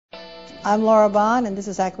I'm Laura Bohn, and this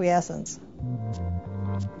is Aquaessence.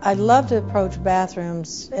 I love to approach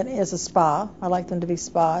bathrooms as a spa. I like them to be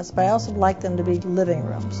spas, but I also like them to be living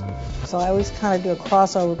rooms. So I always kind of do a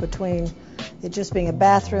crossover between it just being a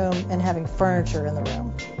bathroom and having furniture in the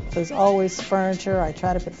room. So there's always furniture. I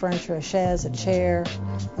try to put furniture, a chaise, a chair,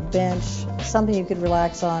 a bench, something you could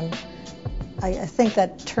relax on. I think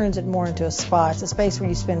that turns it more into a spa. It's a space where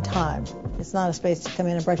you spend time. It's not a space to come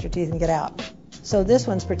in and brush your teeth and get out. So this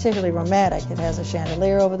one's particularly romantic. It has a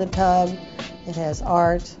chandelier over the tub. It has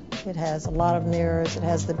art. It has a lot of mirrors. It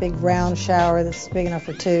has the big round shower that's big enough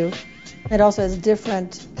for two. It also has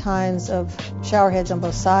different kinds of shower heads on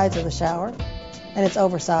both sides of the shower, and it's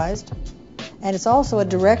oversized. And it's also a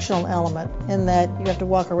directional element in that you have to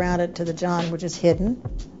walk around it to the john, which is hidden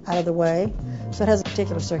out of the way. So it has a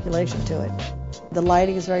particular circulation to it. The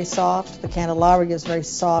lighting is very soft. The candelabra gives very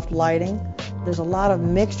soft lighting. There's a lot of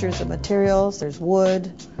mixtures of materials. There's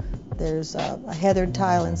wood. There's a heathered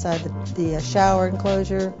tile inside the shower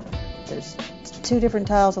enclosure. There's 2 different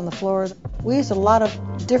tiles on the floor. We use a lot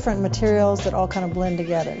of different materials that all kind of blend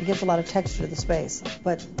together. It gives a lot of texture to the space,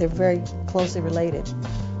 but they're very closely related.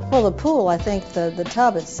 Well, the pool, I think the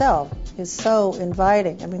tub itself is so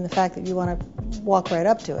inviting. I mean, the fact that you want to walk right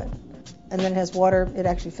up to it. And then it has water. It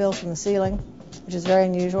actually fills from the ceiling, which is very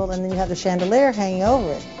unusual. And then you have the chandelier hanging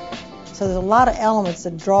over it. So there's a lot of elements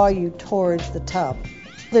that draw you towards the tub.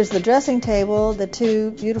 There's the dressing table, the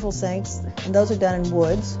 2 beautiful sinks, and those are done in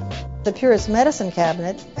woods. The Purist medicine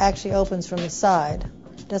cabinet actually opens from the side.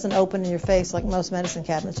 It doesn't open in your face like most medicine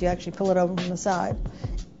cabinets. You actually pull it open from the side.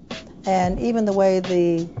 And even the way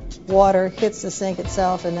the water hits the sink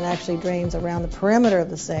itself and then actually drains around the perimeter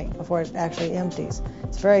of the sink before it actually empties.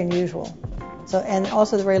 It's very unusual. So, and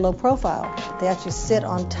also the very low profile. They actually sit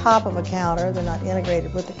on top of a counter. They're not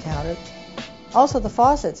integrated with the counter. Also, the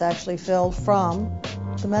faucets actually fill from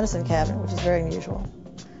the medicine cabinet, which is very unusual.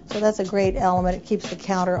 So that's a great element. It keeps the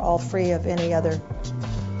counter all free of any other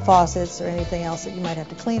faucets or anything else that you might have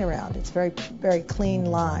to clean around. It's very, very clean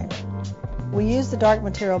line. We use the dark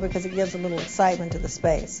material because it gives a little excitement to the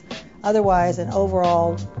space. Otherwise, an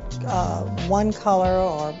overall one color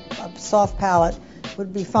or a soft palette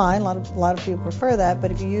would be fine. A lot of people prefer that,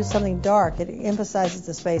 but if you use something dark, it emphasizes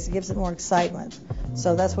the space. It gives it more excitement.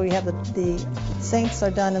 So that's where we have the sinks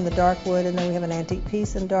are done in the dark wood, and then we have an antique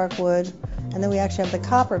piece in dark wood, and then we actually have the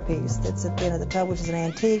copper piece that's at the end of the tub, which is an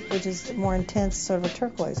antique, which is more intense, sort of a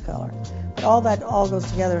turquoise color. But all that all goes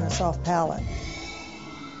together in a soft palette.